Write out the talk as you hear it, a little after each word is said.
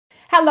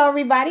Hello,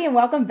 everybody, and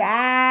welcome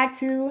back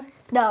to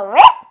The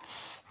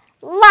Riche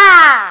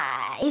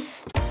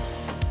Life.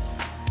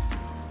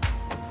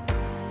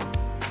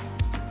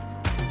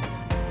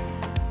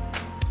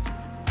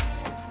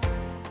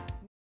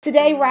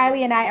 Today,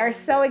 Riley and I are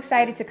so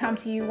excited to come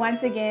to you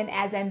once again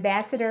as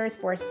ambassadors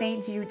for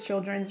St. Jude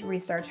Children's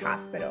Research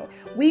Hospital.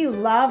 We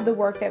love the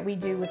work that we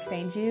do with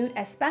St. Jude,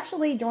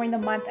 especially during the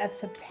month of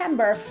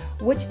September,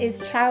 which is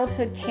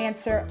Childhood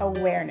Cancer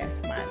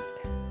Awareness Month,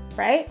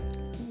 right?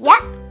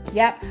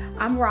 Yep,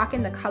 I'm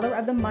rocking the color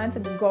of the month,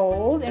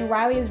 gold, and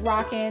Riley is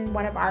rocking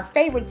one of our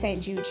favorite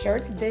St. Jude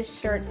shirts. This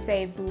shirt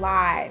saves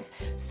lives.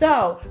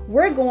 So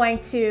we're going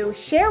to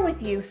share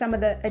with you some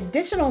of the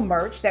additional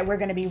merch that we're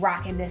going to be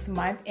rocking this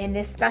month in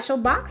this special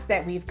box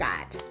that we've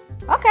got.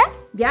 Okay.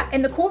 Yep,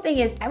 and the cool thing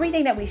is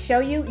everything that we show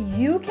you,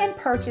 you can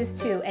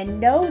purchase too, and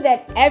know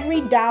that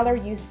every dollar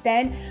you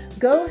spend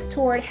goes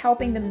toward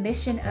helping the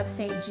mission of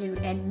St. Jude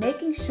and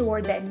making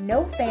sure that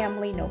no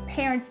family, no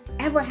parents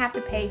ever have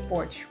to pay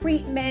for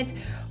treatment,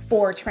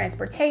 for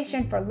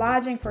transportation, for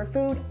lodging, for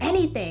food,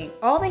 anything.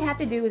 All they have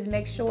to do is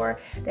make sure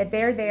that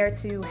they're there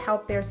to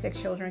help their sick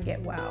children get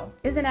well.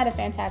 Isn't that a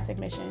fantastic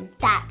mission?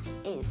 That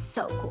is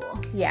so cool.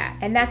 Yeah,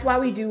 and that's why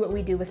we do what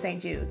we do with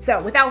St. Jude. So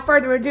without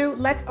further ado,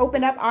 let's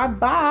open up our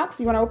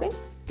box. You want to open?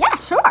 Yeah,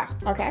 sure.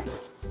 Okay.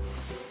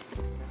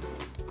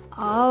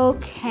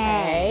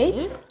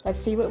 Okay. Let's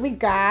see what we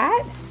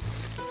got.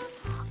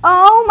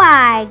 Oh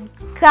my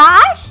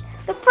gosh.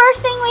 The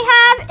first thing we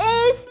have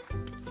is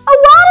a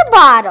water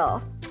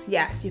bottle.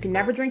 Yes, you can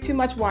never drink too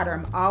much water.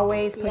 I'm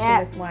always pushing Yep.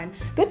 this one.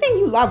 Good thing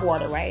you love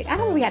water, right? I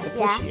don't really have to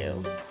push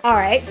you. All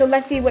right, so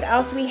let's see what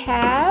else we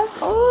have.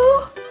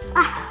 Oh,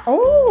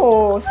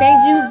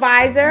 St. Jude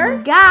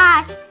visor.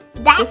 Gosh,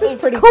 This is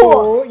pretty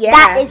cool. Yeah.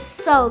 That is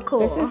so cool.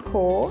 This is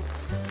cool.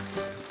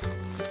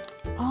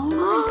 Oh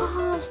my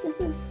gosh, this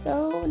is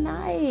so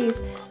nice.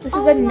 This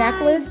is a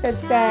necklace that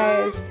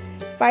says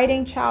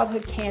Fighting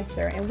Childhood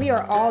Cancer, and we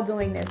are all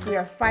doing this. We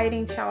are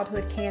fighting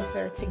childhood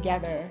cancer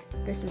together.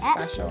 This is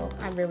special.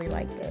 I really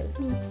like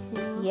this.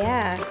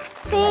 Yeah.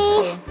 See?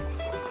 Let's see.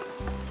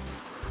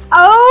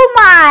 Oh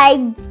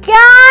my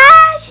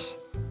gosh!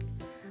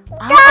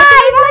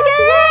 Guys, look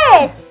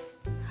at this!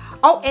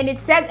 Oh, and it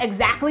says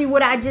exactly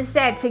what I just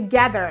said,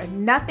 together.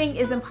 Nothing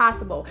is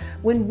impossible.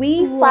 When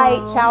we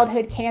fight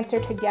childhood cancer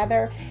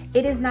together,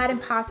 it is not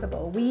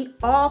impossible. We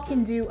all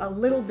can do a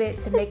little bit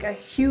to make a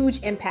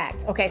huge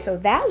impact. Okay, so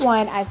that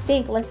one, I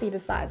think, let's see the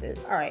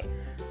sizes. All right,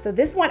 so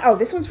this one, oh,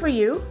 this one's for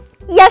you.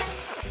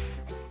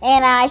 Yes,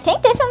 and I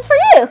think this one's for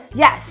you.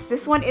 Yes,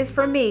 this one is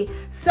for me.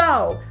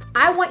 So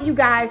I want you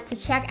guys to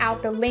check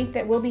out the link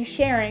that we'll be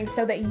sharing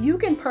so that you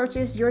can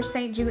purchase your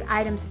St. Jude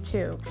items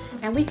too.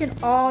 And we can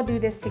all do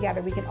this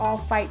together. We can all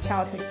fight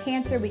childhood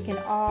cancer. We can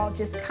all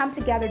just come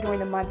together during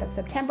the month of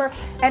September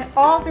and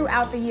all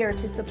throughout the year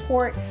to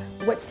support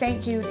what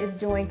St. Jude is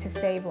doing to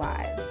save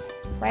lives,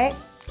 right?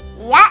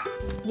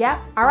 Yep.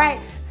 All right.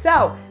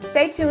 So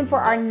stay tuned for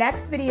our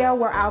next video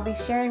where I'll be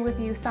sharing with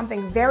you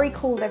something very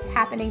cool that's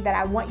happening that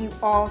I want you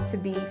all to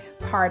be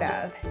part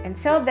of.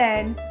 Until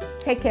then,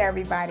 take care,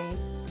 everybody.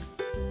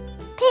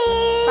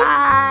 Peace.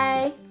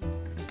 Bye.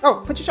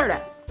 Oh, put your shirt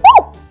up.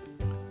 Woo.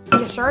 Put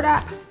your shirt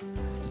up.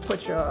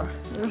 Put your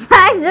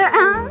Visor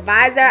on.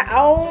 visor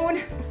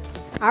on.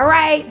 All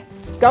right.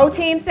 Go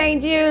Team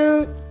St.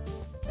 Jude.